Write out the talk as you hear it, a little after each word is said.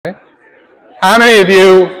How many of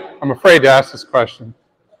you, I'm afraid to ask this question,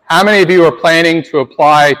 how many of you are planning to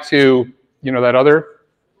apply to, that other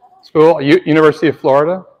school, University of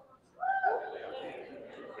Florida?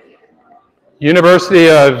 University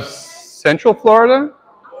of Central Florida?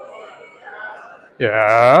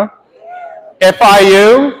 Yeah.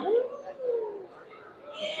 FIU?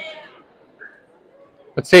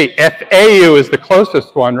 Let's see, FAU is the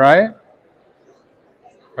closest one, right?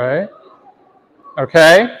 Right?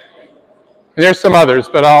 Okay. And there's some others,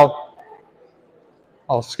 but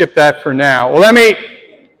I'll skip that for now. Well, let me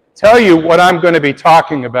tell you what I'm going to be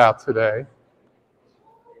talking about today.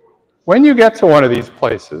 When you get to one of these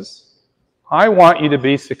places, I want you to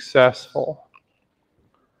be successful.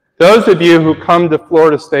 Those of you who come to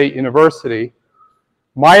Florida State University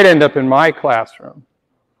might end up in my classroom,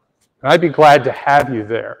 and I'd be glad to have you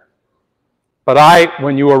there. But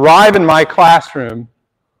when you arrive in my classroom,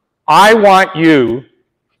 I want you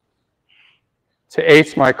to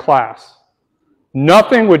ace my class.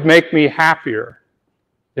 Nothing would make me happier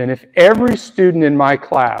than if every student in my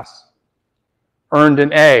class earned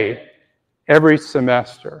an A every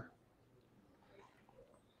semester.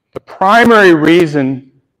 The primary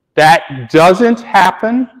reason that doesn't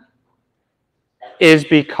happen is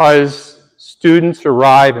because students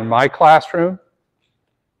arrive in my classroom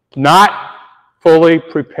not fully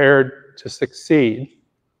prepared to succeed.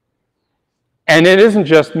 And it isn't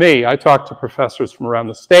just me. I talk to professors from around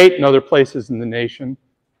the state and other places in the nation,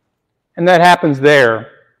 and that happens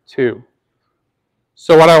there too.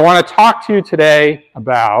 So what I want to talk to you today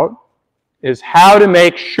about is how to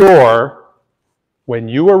make sure when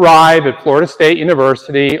you arrive at Florida State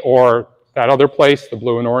University or that other place, the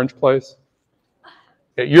blue and orange place,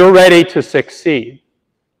 that you're ready to succeed,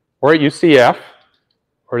 or at UCF,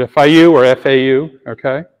 or at FIU or FAU,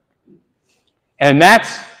 okay? And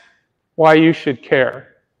that's why you should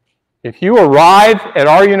care. If you arrive at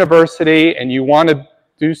our university and you want to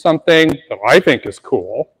do something that I think is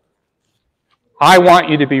cool, I want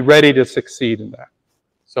you to be ready to succeed in that.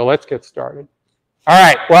 So let's get started. All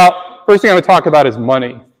right, well, first thing I'm going to talk about is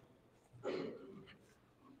money.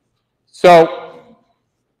 So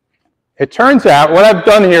it turns out what I've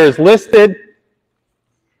done here is listed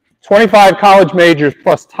 25 college majors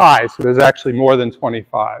plus ties, so there's actually more than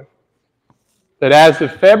 25. That as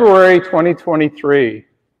of February 2023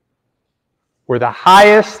 were the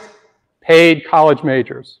highest paid college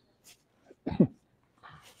majors.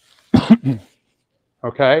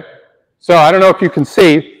 Okay? So I don't know if you can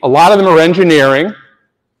see, a lot of them are engineering.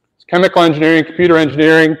 It's chemical engineering, computer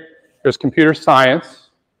engineering, there's computer science.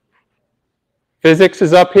 Physics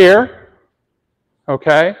is up here.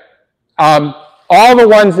 Okay? All the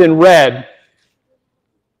ones in red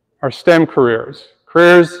are STEM careers.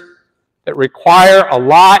 Careers that require a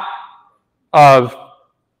lot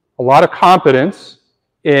of competence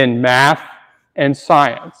in math and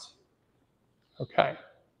science. Okay.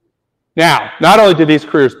 Now, not only do these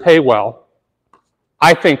careers pay well,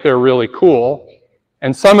 I think they're really cool,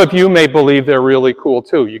 and some of you may believe they're really cool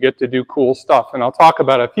too. You get to do cool stuff, and I'll talk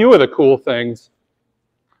about a few of the cool things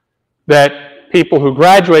that people who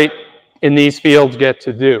graduate in these fields get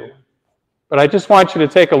to do. But I just want you to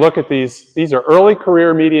take a look at these. These are early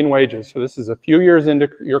career median wages. So this is a few years into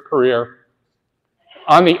your career.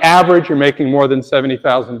 On the average, you're making more than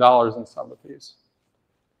 $70,000 in some of these.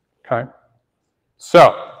 Okay?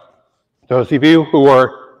 So, those of you who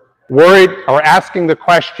are worried or asking the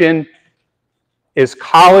question, is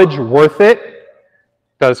college worth it?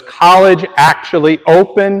 Does college actually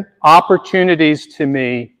open opportunities to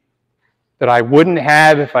me that I wouldn't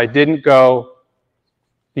have if I didn't go?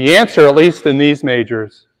 The answer, at least in these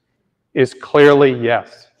majors, is clearly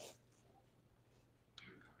yes.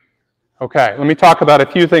 Okay, let me talk about a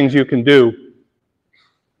few things you can do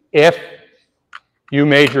if you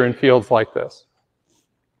major in fields like this.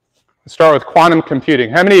 Let's start with quantum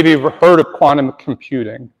computing. How many of you have heard of quantum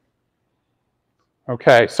computing?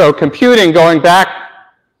 Okay, so computing going back,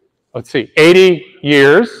 let's see, 80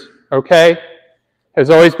 years, okay, has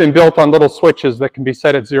always been built on little switches that can be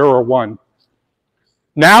set at 0 or 1.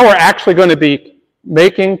 Now we're actually going to be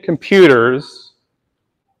making computers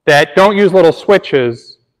that don't use little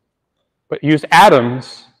switches, but use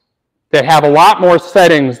atoms that have a lot more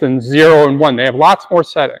settings than 0 and 1. They have lots more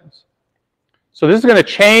settings. So this is going to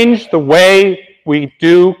change the way we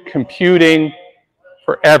do computing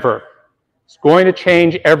forever. It's going to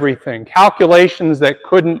change everything. Calculations that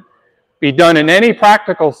couldn't be done in any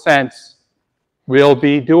practical sense will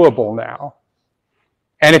be doable now.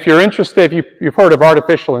 And if you're interested, you've heard of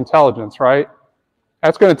artificial intelligence, right?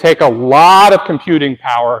 That's going to take a lot of computing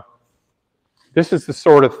power. This is the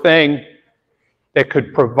sort of thing that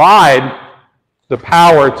could provide the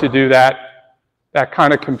power to do that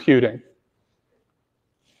kind of computing.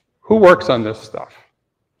 Who works on this stuff?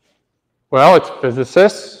 Well, it's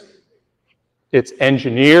physicists, it's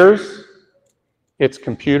engineers, it's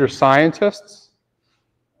computer scientists.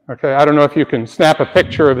 Okay, I don't know if you can snap a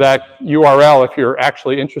picture of that URL if you're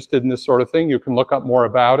actually interested in this sort of thing. You can look up more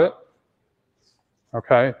about it.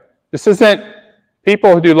 Okay, this isn't,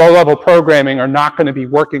 people who do low-level programming are not going to be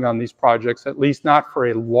working on these projects, at least not for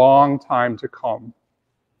a long time to come.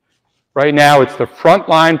 Right now, it's the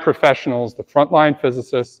frontline professionals, the frontline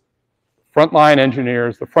physicists, frontline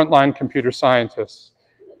engineers, the frontline computer scientists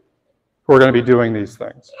who are going to be doing these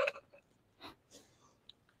things.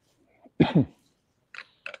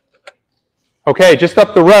 Okay, just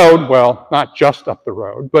up the road, well, not just up the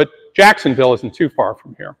road, but Jacksonville isn't too far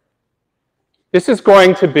from here. This is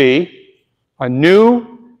going to be a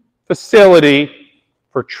new facility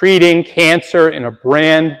for treating cancer in a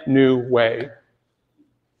brand new way.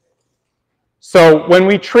 So when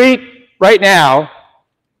we treat, right now,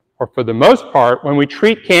 or for the most part, when we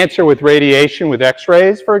treat cancer with radiation, with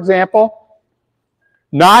X-rays, for example,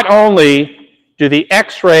 not only do the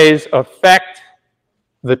X-rays affect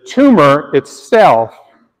the tumor itself,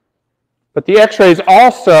 but the X-rays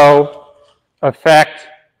also affect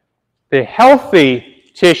the healthy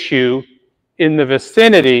tissue in the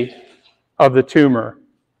vicinity of the tumor.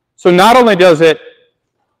 So not only does it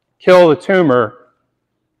kill the tumor,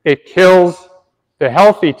 it kills the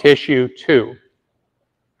healthy tissue too.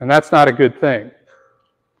 And that's not a good thing.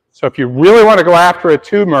 So if you really want to go after a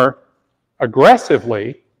tumor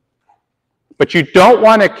aggressively, but you don't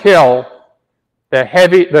want to kill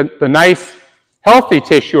the nice healthy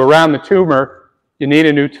tissue around the tumor, you need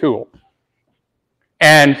a new tool.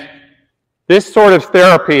 And this sort of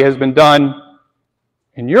therapy has been done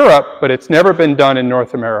in Europe, but it's never been done in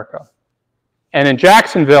North America. And in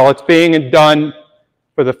Jacksonville, it's being done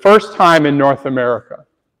for the first time in North America.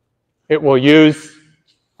 It will use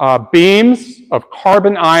beams of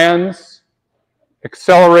carbon ions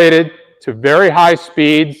accelerated to very high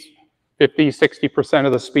speeds, 50, 60%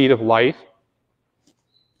 of the speed of light.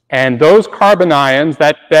 And those carbon ions,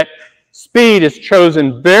 that speed is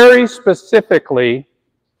chosen very specifically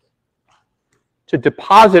to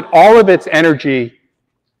deposit all of its energy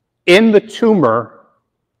in the tumor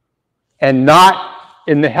and not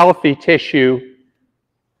in the healthy tissue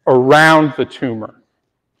around the tumor.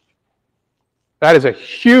 That is a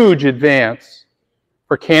huge advance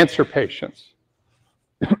for cancer patients.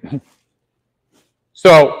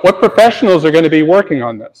 So what professionals are going to be working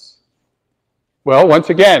on this? Well, once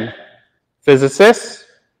again, physicists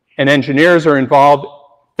and engineers are involved.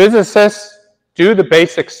 Physicists do the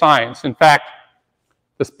basic science. In fact,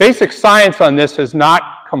 the basic science on this is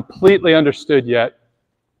not completely understood yet.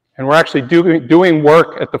 And we're actually doing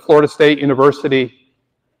work at the Florida State University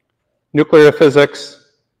Nuclear Physics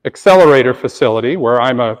Accelerator Facility, where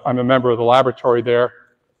I'm a member of the laboratory there.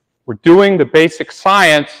 We're doing the basic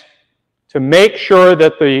science to make sure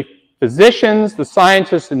that the physicians, the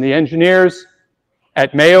scientists, and the engineers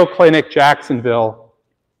at Mayo Clinic Jacksonville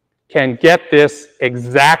can get this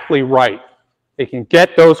exactly right. They can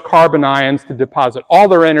get those carbon ions to deposit all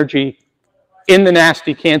their energy in the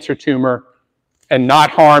nasty cancer tumor and not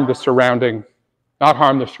harm the surrounding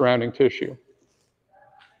tissue.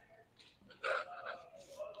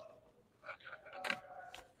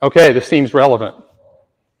 Okay, this seems relevant,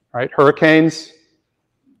 right? Hurricanes.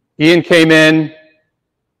 Ian came in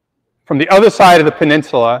from the other side of the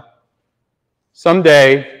peninsula.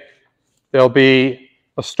 Someday, there'll be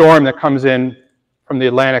a storm that comes in from the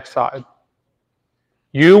Atlantic side.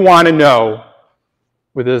 You want to know,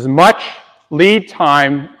 with as much lead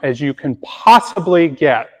time as you can possibly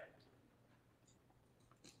get,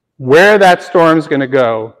 where that storm's going to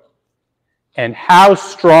go and how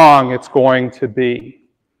strong it's going to be.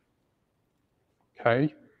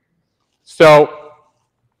 Okay? So,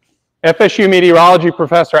 FSU meteorology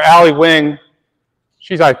professor Allie Wing,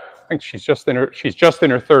 I think she's just in her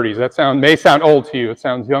 30s. That may sound old to you. It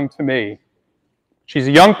sounds young to me. She's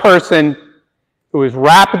a young person who is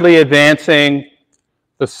rapidly advancing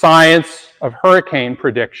the science of hurricane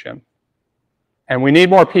prediction. And we need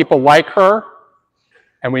more people like her,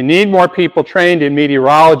 and we need more people trained in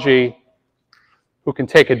meteorology who can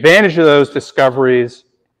take advantage of those discoveries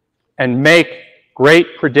and make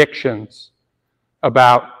great predictions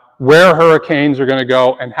about where hurricanes are going to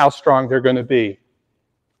go and how strong they're going to be.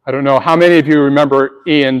 I don't know how many of you remember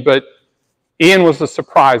Ian, but Ian was a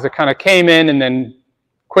surprise. It kind of came in and then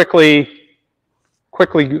quickly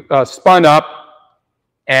spun up,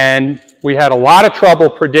 and we had a lot of trouble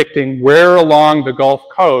predicting where along the Gulf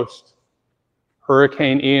Coast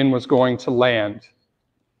Hurricane Ian was going to land.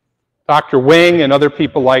 Dr. Wing and other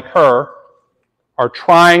people like her are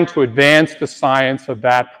trying to advance the science of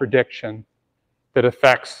that prediction that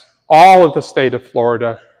affects all of the state of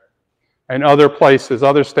Florida and other places,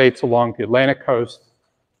 other states along the Atlantic coast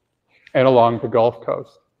and along the Gulf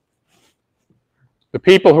Coast. The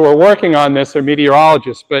people who are working on this are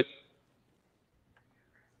meteorologists, but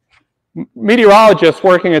meteorologists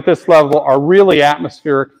working at this level are really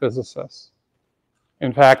atmospheric physicists.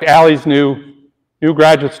 In fact, Allie's new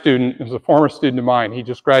graduate student is a former student of mine. He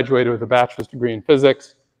just graduated with a bachelor's degree in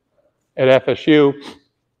physics at FSU,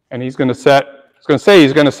 and he's going to set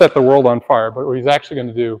the world on fire, but what he's actually going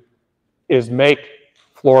to do is make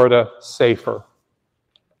Florida safer.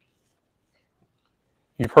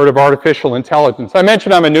 You've heard of artificial intelligence. I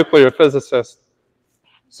mentioned I'm a nuclear physicist.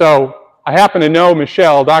 So I happen to know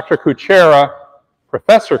Michelle, Dr. Kuchera,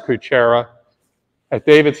 Professor Kuchera at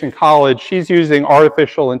Davidson College. She's using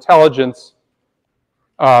artificial intelligence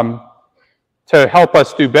to help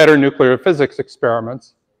us do better nuclear physics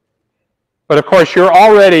experiments. But of course, you're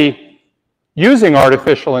already using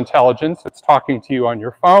artificial intelligence. It's talking to you on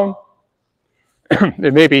your phone.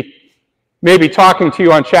 It may be talking to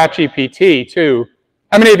you on ChatGPT too.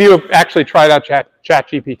 How many of you have actually tried out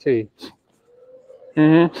ChatGPT?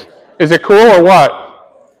 Is it cool or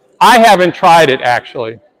what? I haven't tried it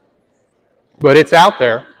actually, but it's out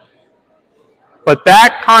there. But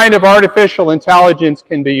that kind of artificial intelligence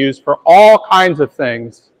can be used for all kinds of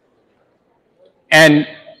things. And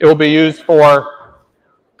it will be used for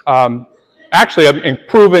actually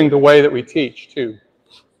improving the way that we teach too.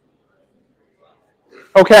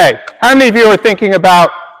 Okay, how many of you are thinking about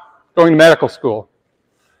going to medical school?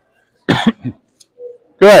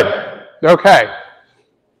 Good, okay.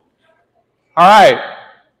 All right,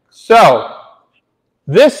 so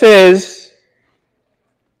this is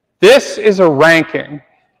a ranking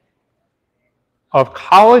of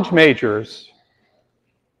college majors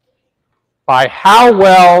by how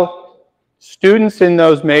well students in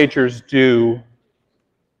those majors do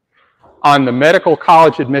on the medical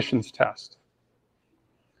college admissions test.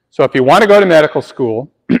 So if you want to go to medical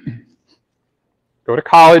school, go to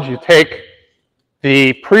college, you take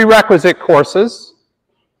the prerequisite courses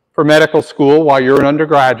for medical school while you're an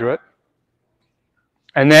undergraduate,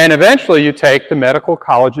 and then eventually you take the medical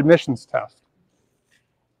college admissions test.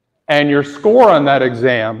 And your score on that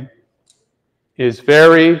exam is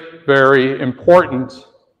very, very important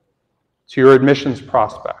to your admissions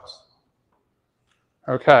prospects.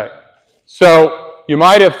 Okay, so you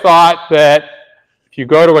might have thought that if you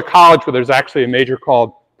go to a college where there's actually a major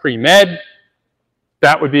called pre-med,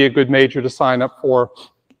 that would be a good major to sign up for.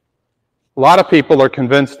 A lot of people are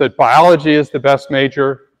convinced that biology is the best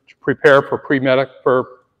major to prepare for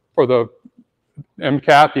for the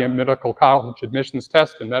MCAT, the medical college admissions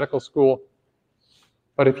test in medical school.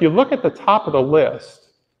 But if you look at the top of the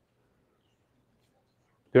list,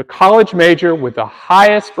 the college major with the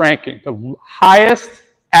highest ranking, the highest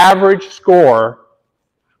average score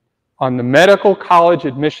on the medical college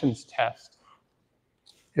admissions test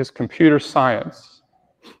is computer science.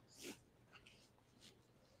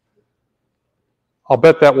 I'll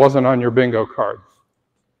bet that wasn't on your bingo card.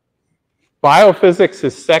 Biophysics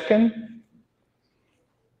is second.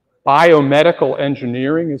 Biomedical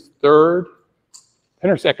engineering is third. Then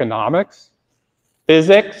there's economics,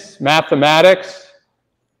 physics, mathematics.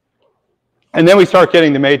 And then we start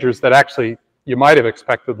getting the majors that actually you might have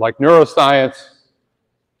expected, like neuroscience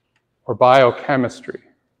or biochemistry.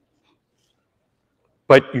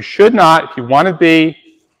 But you should not, if you want to be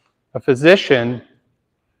a physician,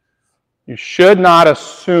 you should not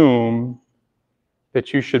assume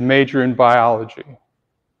that you should major in biology.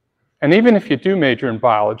 And even if you do major in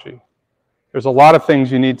biology, there's a lot of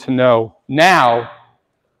things you need to know now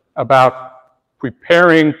about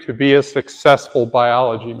preparing to be a successful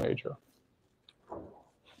biology major.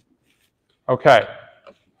 Okay.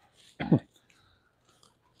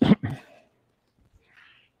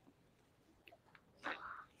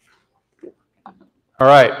 All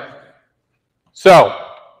right. So,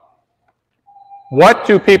 what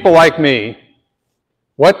do people like me,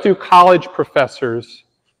 what do college professors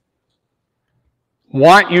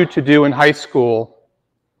want you to do in high school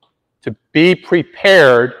to be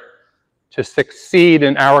prepared to succeed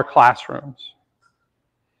in our classrooms?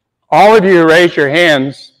 All of you raise your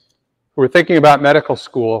hands who are thinking about medical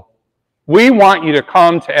school. We want you to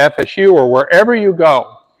come to FSU or wherever you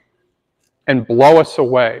go and blow us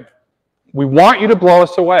away. We want you to blow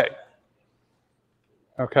us away.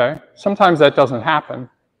 Okay? Sometimes that doesn't happen.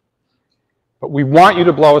 But we want you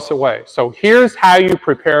to blow us away. So here's how you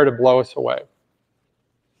prepare to blow us away.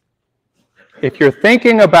 if you're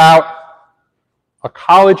thinking about a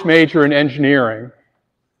college major in engineering,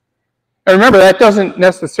 and remember, that doesn't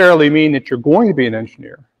necessarily mean that you're going to be an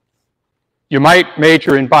engineer. You might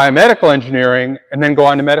major in biomedical engineering and then go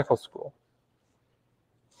on to medical school.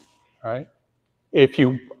 Right? If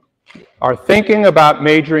you are thinking about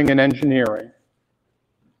majoring in engineering,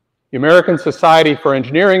 the American Society for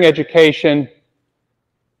Engineering Education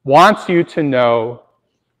wants you to know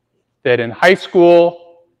that in high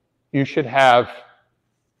school you should have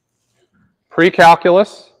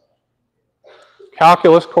pre-calculus,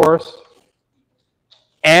 calculus course,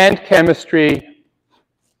 and chemistry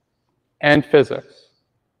and physics.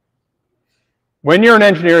 When you're an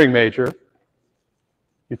engineering major,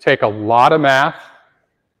 you take a lot of math.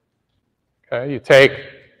 Okay, you take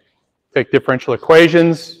differential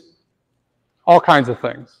equations, all kinds of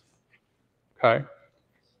things. Okay,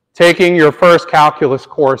 taking your first calculus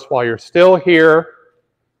course while you're still here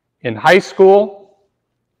in high school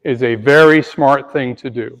is a very smart thing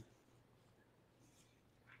to do.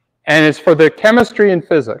 And it's for the chemistry and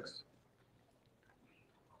physics.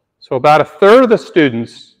 So about a third of the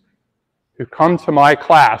students who come to my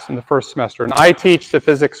class in the first semester, and I teach the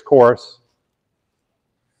physics course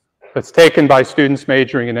that's taken by students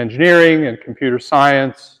majoring in engineering and computer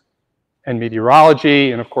science and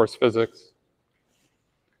meteorology and, of course, physics.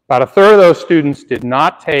 About a third of those students did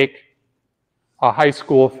not take a high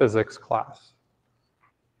school physics class.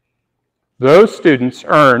 Those students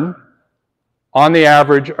earn, on the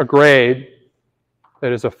average, a grade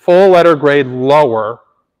that is a full letter grade lower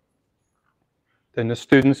than the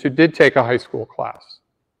students who did take a high school class.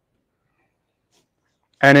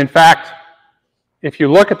 And in fact, if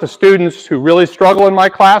you look at the students who really struggle in my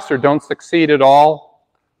class or don't succeed at all,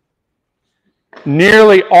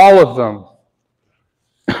 nearly all of them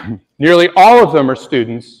are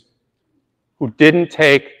students who didn't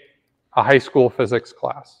take a high school physics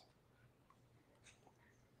class.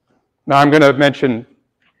 Now I'm going to mention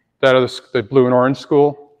that the blue and orange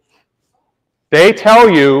school. They tell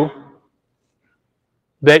you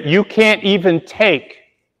that you can't even take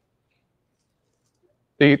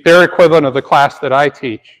their equivalent of the class that I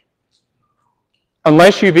teach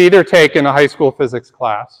unless you've either taken a high school physics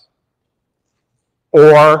class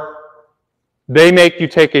or they make you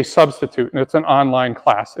take a substitute, and it's an online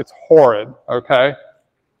class. It's horrid, okay?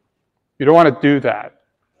 You don't want to do that.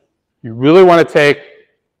 You really want to take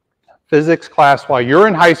physics class while you're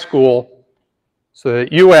in high school so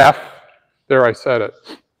that UF, there I said it,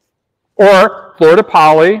 or Florida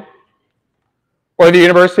Poly, or the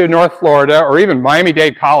University of North Florida, or even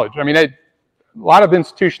Miami-Dade College. I mean, a lot of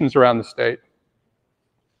institutions around the state.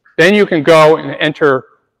 Then you can go and enter,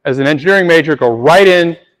 as an engineering major, go right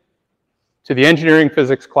in to the engineering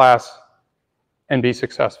physics class and be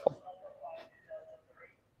successful.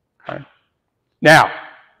 Okay. Now,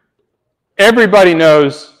 everybody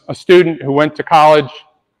knows a student who went to college,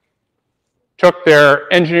 took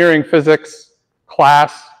their engineering physics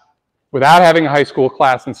class without having a high school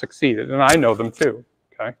class and succeeded, and I know them too,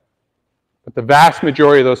 okay? But the vast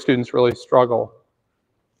majority of those students really struggle.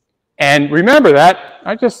 And remember that,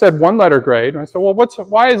 I just said one letter grade, and I said, well,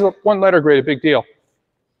 why is one letter grade a big deal?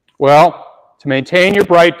 Well, to maintain your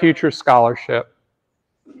Bright Future Scholarship,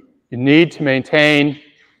 you need to maintain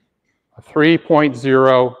a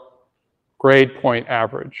 3.0 grade point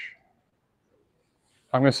average.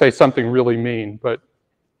 I'm going to say something really mean, but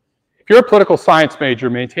if you're a political science major,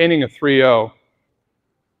 maintaining a 3.0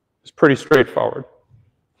 is pretty straightforward.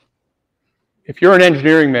 If you're an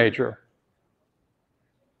engineering major,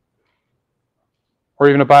 or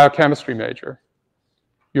even a biochemistry major,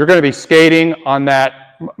 you're going to be skating on that.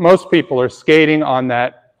 Most people are skating on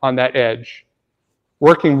that edge,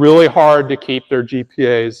 working really hard to keep their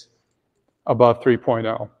GPAs above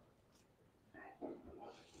 3.0.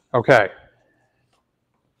 Okay.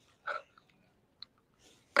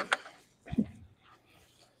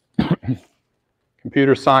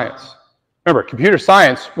 Computer science. Remember, computer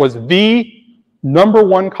science was the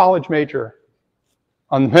 #1 college major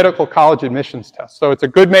on the medical college admissions test. So it's a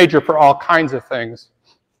good major for all kinds of things,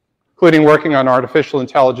 including working on artificial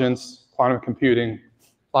intelligence, quantum computing,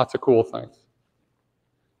 lots of cool things.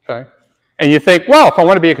 Okay? And you think, well, if I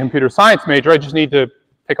want to be a computer science major, I just need to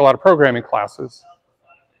take a lot of programming classes.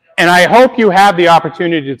 And I hope you have the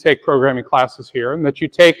opportunity to take programming classes here and that you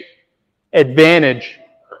take advantage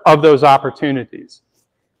of those opportunities.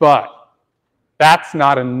 But that's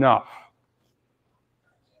not enough.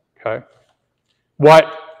 Okay?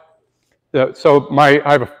 So I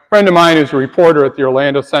have a friend of mine who's a reporter at the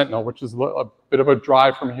Orlando Sentinel, which is a bit of a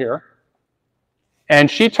drive from here. And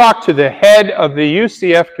she talked to the head of the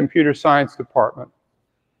UCF Computer Science Department.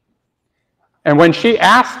 And when she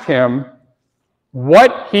asked him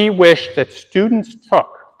what he wished that students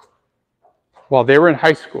took while they were in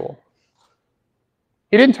high school,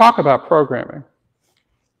 he didn't talk about programming.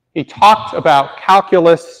 He talked about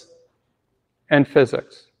calculus and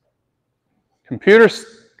physics.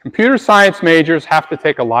 Computer science majors have to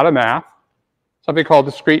take a lot of math, something called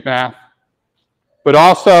discrete math, but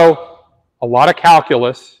also a lot of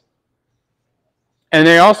calculus, and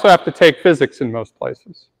they also have to take physics in most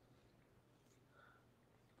places.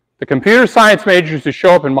 The computer science majors who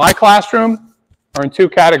show up in my classroom are in two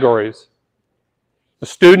categories. The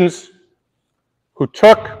students who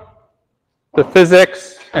took the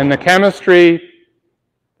physics and the chemistry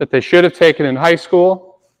that they should have taken in high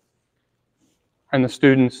school, and the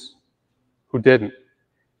students who didn't.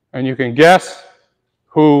 And you can guess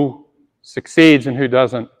who succeeds and who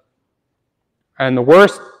doesn't. And one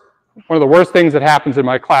of the worst things that happens in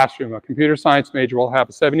my classroom, a computer science major will have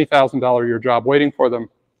a $70,000 a year job waiting for them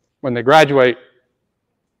when they graduate,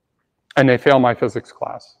 and they fail my physics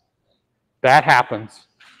class. That happens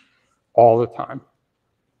all the time.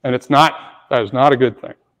 And that is not a good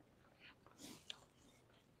thing.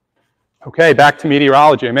 Okay, back to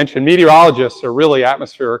meteorology. I mentioned meteorologists are really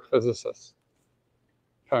atmospheric physicists.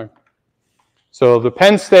 Okay. So the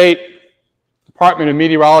Penn State Department of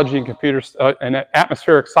Meteorology and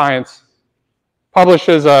Atmospheric Science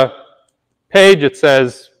publishes a page that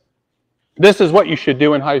says, this is what you should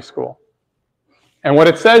do in high school. And what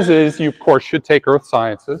it says is you, of course, should take earth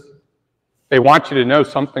sciences. They want you to know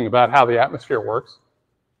something about how the atmosphere works.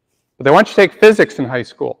 But they want you to take physics in high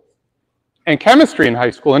school and chemistry in high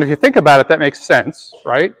school. And if you think about it, that makes sense,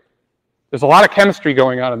 right? There's a lot of chemistry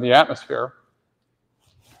going on in the atmosphere.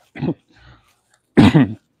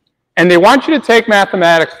 And they want you to take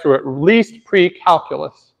mathematics through at least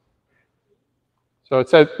pre-calculus. So it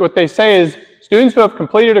says, what they say is students who have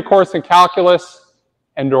completed a course in calculus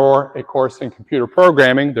and/or a course in computer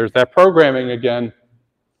programming, there's that programming again,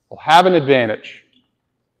 will have an advantage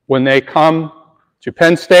when they come to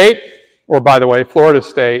Penn State, or by the way, Florida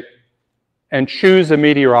State, and choose a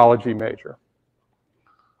meteorology major.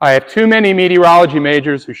 I have too many meteorology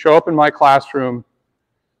majors who show up in my classroom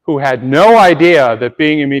who had no idea that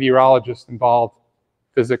being a meteorologist involved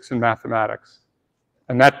physics and mathematics.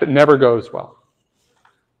 And that never goes well.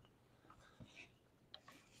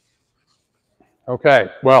 Okay,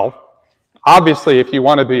 well, obviously if you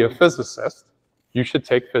want to be a physicist, you should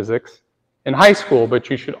take physics in high school, but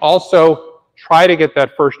you should also try to get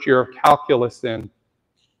that first year of calculus in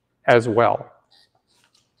as well.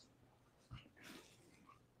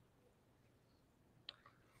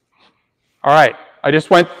 All right, I just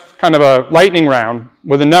went kind of a lightning round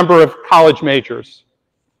with a number of college majors.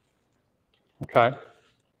 Okay,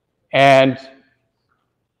 and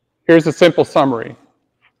here's a simple summary.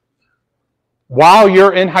 While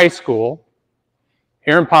you're in high school,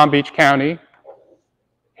 here in Palm Beach County,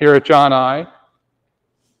 here at John I,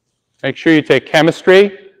 make sure you take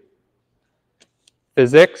chemistry,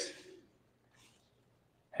 physics,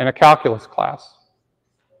 and a calculus class.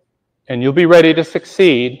 And you'll be ready to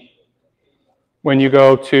succeed when you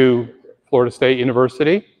go to Florida State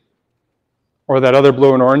University, or that other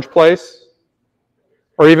blue and orange place,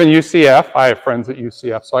 or even UCF. I have friends at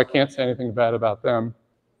UCF, so I can't say anything bad about them.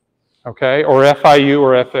 Okay, or FIU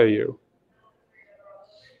or FAU.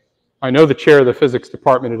 I know the chair of the physics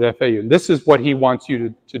department at FAU, and this is what he wants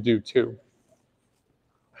you to do too.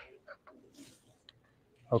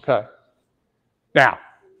 Okay. Now,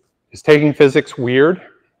 is taking physics weird?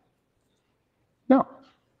 No.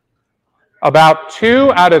 About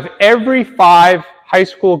 2 out of every 5 high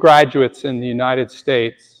school graduates in the United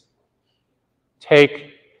States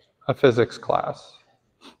take a physics class.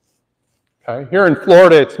 Okay. Here in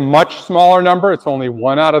Florida, it's a much smaller number. It's only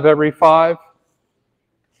 1 out of every 5.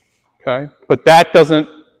 Okay. But that doesn't,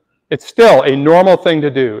 it's still a normal thing to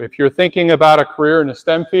do. If you're thinking about a career in a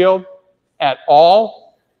STEM field at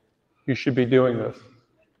all, you should be doing this.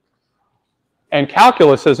 And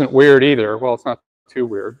calculus isn't weird either. Well, it's not too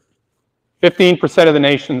weird. 15% of the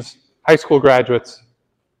nation's high school graduates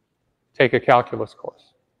take a calculus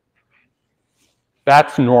course.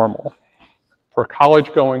 That's normal for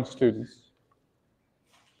college-going students.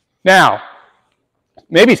 Now,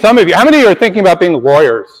 maybe some of you, how many of you are thinking about being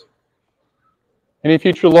lawyers? Any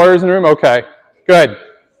future lawyers in the room? Okay, good.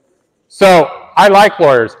 So, I like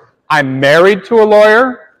lawyers. I'm married to a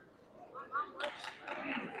lawyer.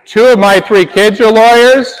 2 of my 3 kids are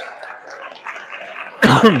lawyers.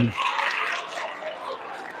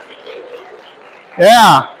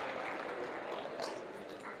 Yeah.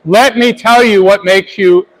 Let me tell you what makes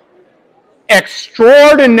you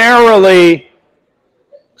extraordinarily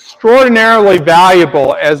extraordinarily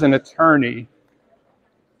valuable as an attorney.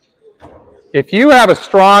 If you have a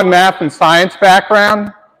strong math and science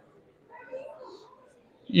background,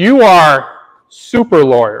 you are super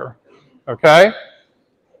lawyer, okay?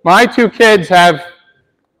 My two kids have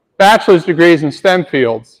bachelor's degrees in STEM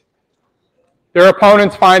fields. Their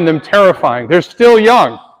opponents find them terrifying. They're still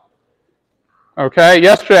young, okay?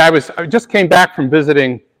 Yesterday, I just came back from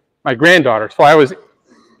visiting my granddaughter, so I was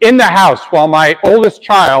in the house while my oldest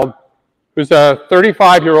child, who's a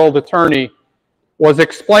 35-year-old attorney, was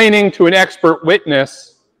explaining to an expert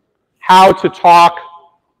witness how to talk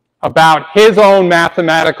about his own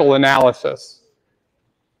mathematical analysis,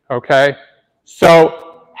 okay?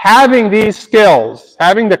 So having these skills,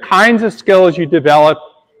 having the kinds of skills you develop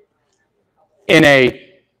in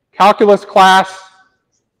a calculus class,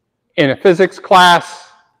 in a physics class,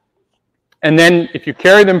 and then if you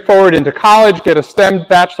carry them forward into college, get a STEM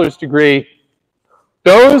bachelor's degree,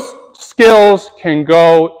 those skills can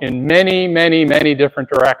go in many, many, many different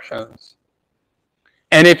directions.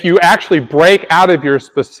 And if you actually break out of your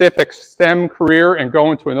specific STEM career and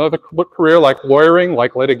go into another career like lawyering,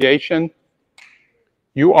 like litigation,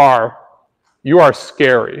 you are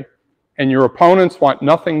scary. And your opponents want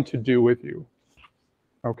nothing to do with you.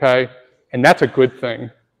 Okay? And that's a good thing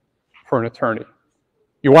for an attorney.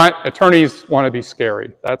 Attorneys want to be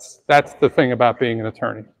scary. That's the thing about being an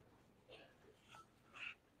attorney.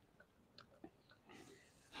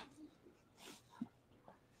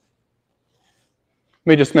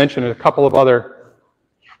 Let me just mention a couple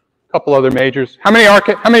other majors. How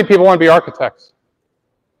many people want to be architects?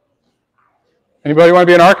 Anybody want to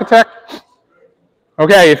be an architect?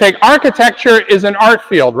 Okay, you think architecture is an art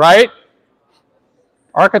field, right?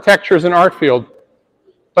 Architecture is an art field,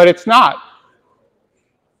 but it's not.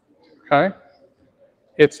 Okay?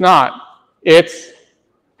 It's not. It's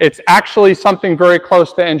actually something very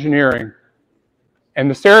close to engineering. And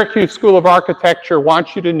the Syracuse School of Architecture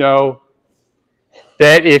wants you to know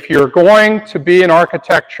that if you're going to be an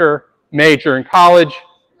architecture major in college,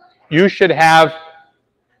 you should have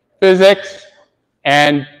physics,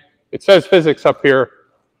 and it says physics up here,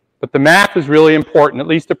 but the math is really important, at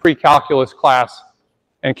least a pre-calculus class,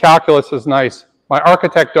 and calculus is nice. My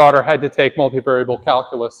architect daughter had to take multivariable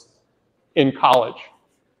calculus in college,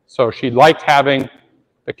 so she liked having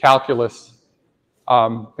the calculus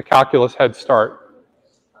head start.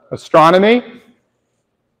 Astronomy.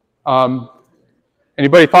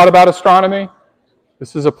 Anybody thought about astronomy?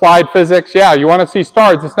 This is applied physics. Yeah, you want to see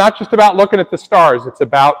stars. It's not just about looking at the stars. It's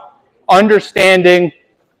about understanding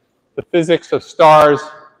the physics of stars.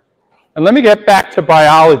 And let me get back to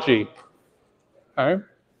biology. Okay?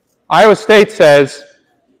 Iowa State says,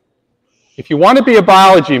 if you want to be a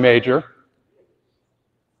biology major,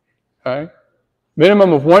 okay,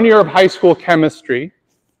 minimum of 1 year of high school chemistry,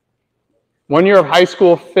 1 year of high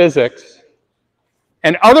school physics,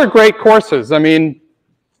 and other great courses. I mean,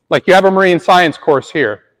 like you have a marine science course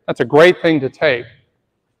here. That's a great thing to take.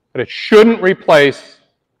 But it shouldn't replace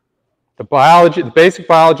the biology, the basic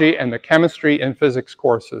biology, and the chemistry and physics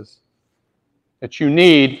courses that you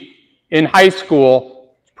need in high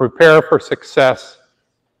school to prepare for success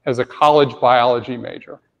as a college biology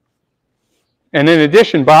major. And in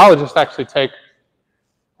addition, biologists actually take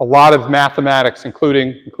a lot of mathematics,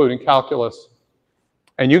 including calculus.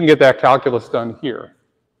 And you can get that calculus done here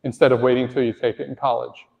instead of waiting until you take it in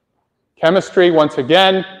college. Chemistry, once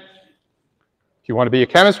again, if you want to be a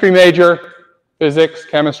chemistry major, physics,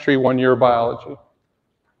 chemistry, 1 year biology.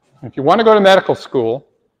 If you want to go to medical school,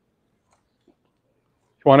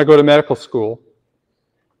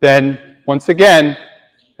 then once again,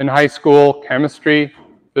 in high school, chemistry,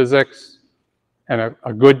 physics, and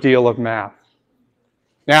a good deal of math.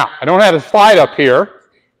 Now, I don't have a slide up here,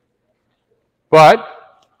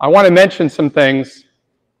 but I want to mention some things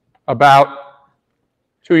about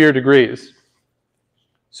 2-year degrees.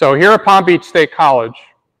 So here at Palm Beach State College,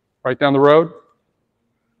 right down the road,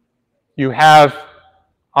 you have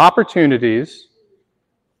opportunities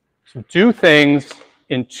to do things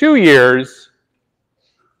in 2 years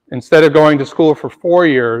instead of going to school for 4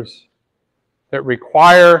 years that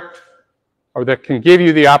require or that can give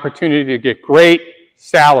you the opportunity to get great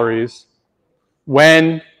salaries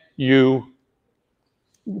when you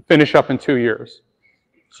finish up in 2 years.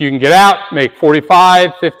 So you can get out, make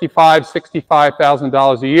 $45,000, $55,000,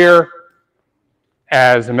 $65,000 a year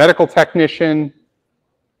as a medical technician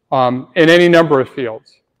in any number of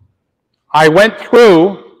fields. I went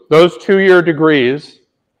through those 2-year degrees,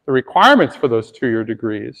 the requirements for those 2-year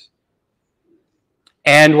degrees,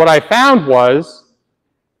 and what I found was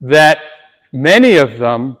that many of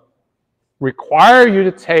them require you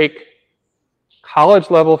to take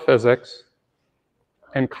college-level physics,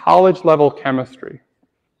 and college-level chemistry.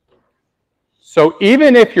 So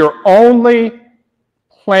even if you're only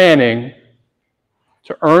planning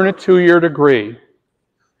to earn a 2-year degree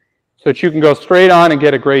so that you can go straight on and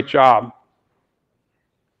get a great job,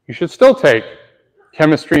 you should still take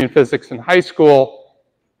chemistry and physics in high school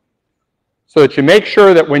so that you make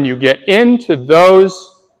sure that when you get into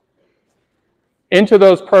those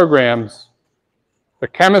programs, the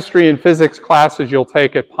chemistry and physics classes you'll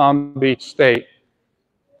take at Palm Beach State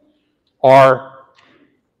are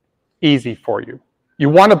easy for you. You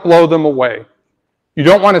want to blow them away. You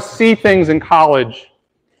don't want to see things in college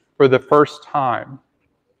for the first time.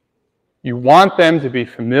 You want them to be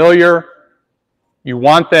familiar. You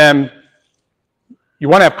want to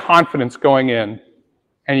have confidence going in.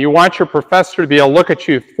 And you want your professor to be able to look at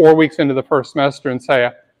you 4 weeks into the first semester and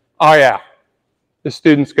say, oh yeah, the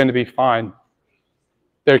student's going to be fine.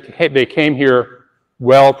 They came here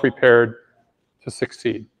well prepared to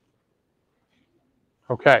succeed.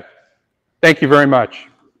 Okay. Thank you very much.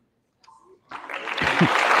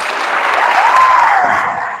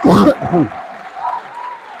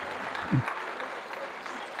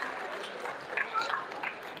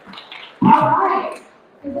 All right.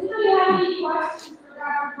 Does anybody have any questions for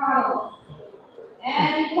Dr. Cottle?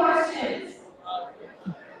 Any questions?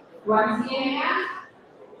 Want to see any hands?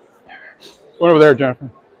 One over there, Jennifer.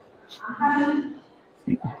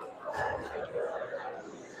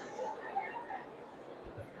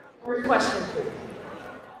 First question.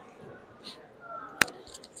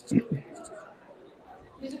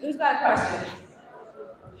 Who's got a question?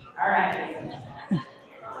 All right.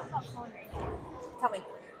 Tell me.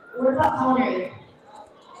 What about culinary?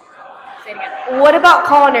 Say it again. What about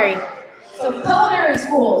culinary? So culinary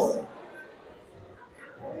schools.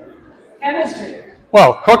 Chemistry.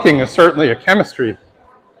 Well, cooking is certainly a chemistry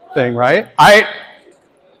thing, right?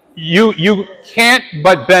 You can't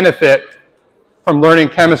but benefit from learning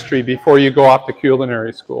chemistry before you go off to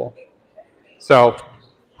culinary school. So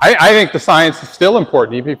I think the science is still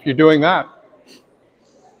important, even if you're doing that.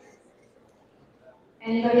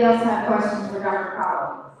 Anybody else have questions for Dr.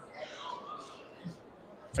 Cottle?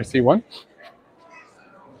 I see one.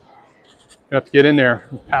 You have to get in there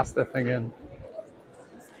and pass that thing in.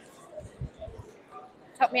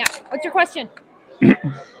 Help me out. What's your question?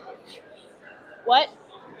 What?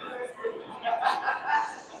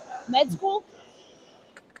 Med school?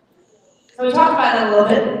 So we talked about that a little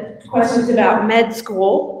bit. Questions about med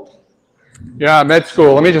school. Yeah, med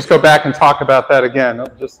school. Let me just go back and talk about that again.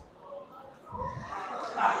 What's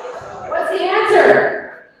the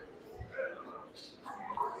answer?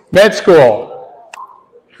 Med school.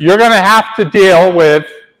 You're going to have to deal with,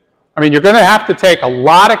 you're going to have to take a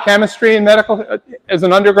lot of chemistry in medical as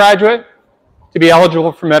an undergraduate to be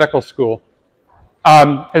eligible for medical school.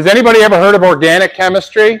 Has anybody ever heard of organic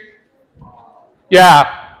chemistry?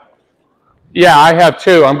 Yeah. Yeah, I have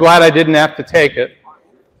too. I'm glad I didn't have to take it.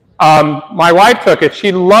 My wife took it.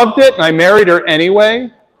 She loved it, and I married her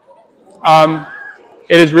anyway.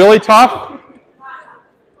 It is really tough.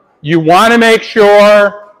 You want to make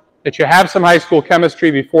sure that you have some high school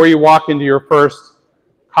chemistry before you walk into your first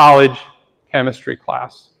college chemistry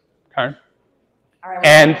class. Okay? All right,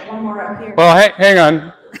 and one more up here. Well, hang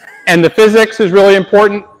on. And the physics is really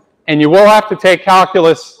important, and you will have to take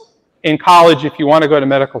calculus in college if you want to go to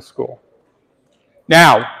medical school.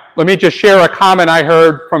 Now, let me just share a comment I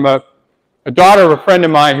heard from a daughter of a friend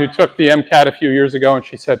of mine who took the MCAT a few years ago, and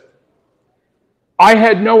she said, I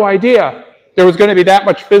had no idea there was going to be that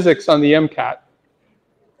much physics on the MCAT.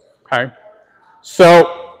 Okay?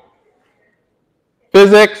 So,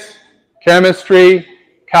 physics, chemistry,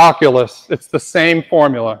 calculus, it's the same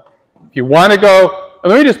formula. If you want to go,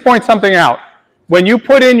 let me just point something out. When you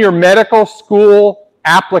put in your medical school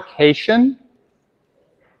application,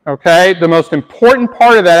 okay, the most important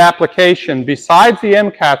part of that application, besides the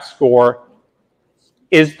MCAT score,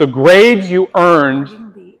 is the grades you earned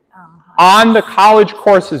on the college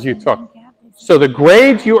courses you took. So the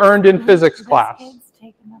grades you earned in physics class,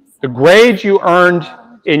 the grades you earned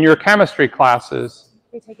in your chemistry classes,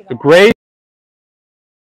 the grades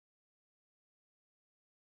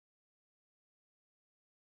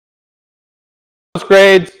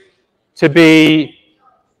to be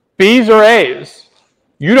B's or A's.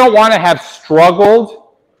 You don't want to have struggled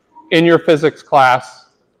in your physics class.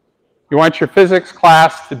 You want your physics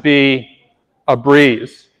class to be a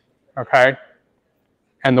breeze, okay?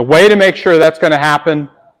 And the way to make sure that's going to happen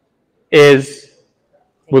is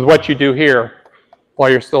with what you do here while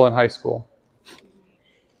you're still in high school.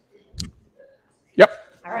 Yep.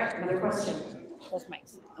 All right, another question. Those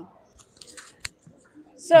mics.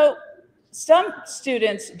 So some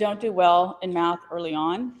students don't do well in math early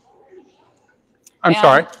on. I'm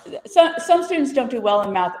sorry? Some students don't do well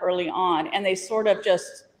in math early on, and they sort of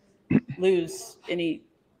just lose any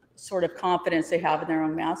sort of confidence they have in their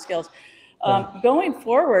own math skills. Going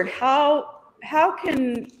forward, how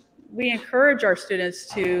can we encourage our students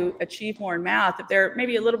to achieve more in math if they're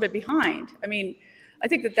maybe a little bit behind? I mean, I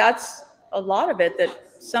think that that's a lot of it,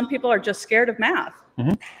 that some people are just scared of math.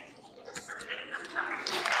 Mm-hmm.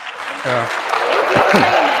 Thank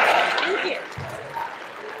you.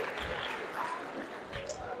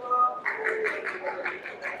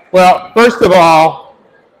 Well, first of all,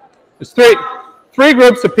 there's three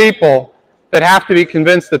groups of people that have to be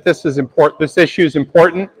convinced that this is important, this issue is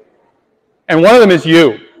important, and one of them is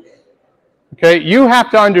you. Okay, you have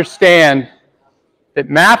to understand that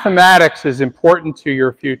mathematics is important to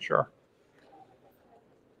your future.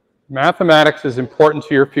 Mathematics is important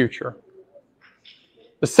to your future.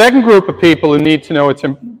 The second group of people who need to know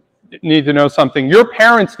something, your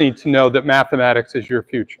parents need to know that mathematics is your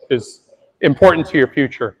future, is important to your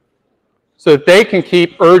future, so that they can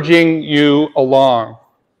keep urging you along.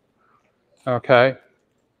 Okay?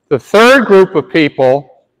 The third group of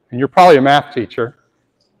people, and you're probably a math teacher,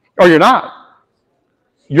 or you're not.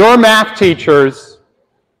 Your math teachers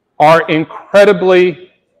are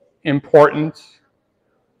incredibly important,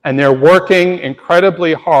 and they're working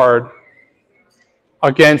incredibly hard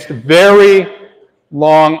against very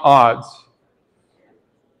long odds.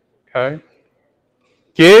 Okay?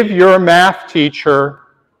 Give your math teacher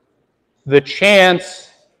the chance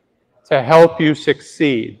to help you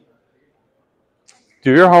succeed.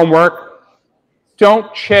 Do your homework.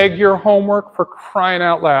 Don't chegg your homework, for crying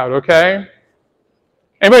out loud, okay?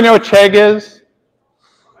 Anybody know what chegg is?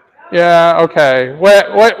 Yeah, okay.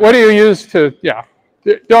 What do you use to, yeah.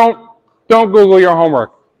 Don't Google your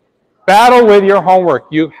homework. Battle with your homework.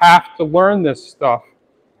 You have to learn this stuff.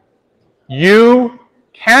 You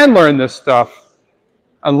can learn this stuff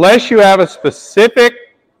unless you have a specific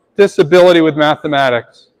disability with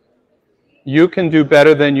mathematics. You can do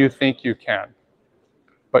better than you think you can.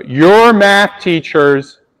 But your math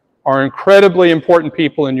teachers are incredibly important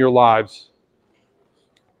people in your lives.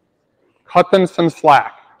 Cut them some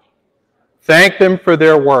slack. Thank them for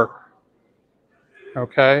their work.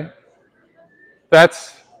 Okay?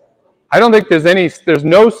 I don't think there's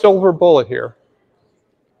no silver bullet here.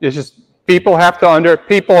 It's just people at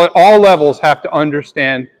all levels have to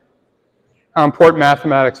understand how important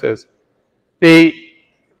mathematics is.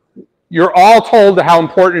 You're all told how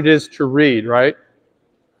important it is to read, right?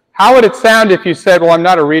 How would it sound if you said, well, I'm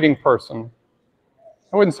not a reading person?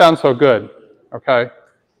 That wouldn't sound so good, okay?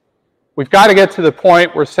 We've got to get to the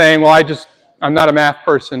point where saying, well, I'm not a math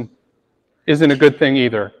person isn't a good thing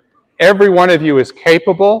either. Every one of you is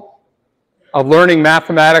capable of learning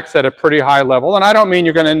mathematics at a pretty high level, and I don't mean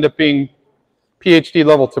you're going to end up being PhD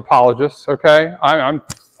level topologists, okay?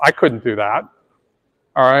 I couldn't do that,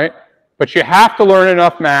 all right? But you have to learn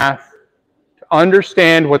enough math to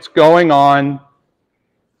understand what's going on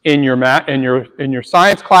in your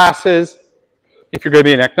science classes. If you're going to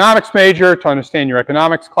be an economics major, to understand your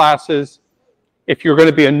economics classes. If you're going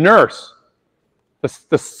to be a nurse,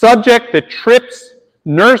 the subject that trips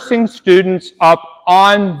nursing students up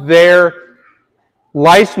on their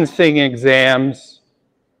licensing exams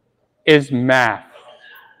is math.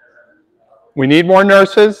 We need more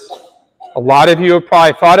nurses. A lot of you have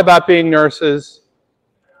probably thought about being nurses.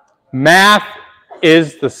 Math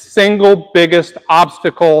is the single biggest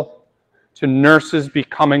obstacle to nurses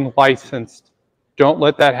becoming licensed. Don't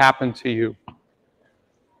let that happen to you.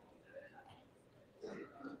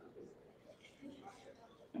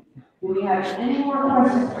 Do we have any more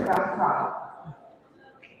questions for Dr. Cottle?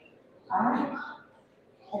 All right.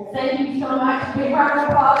 Well, thank you so much. Big round of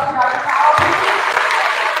applause for Dr. Cottle.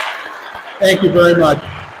 Thank you very much.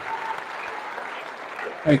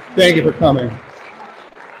 Thank you for coming.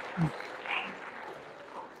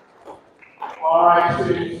 All right,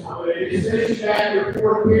 students, it's chapter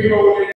 4 period.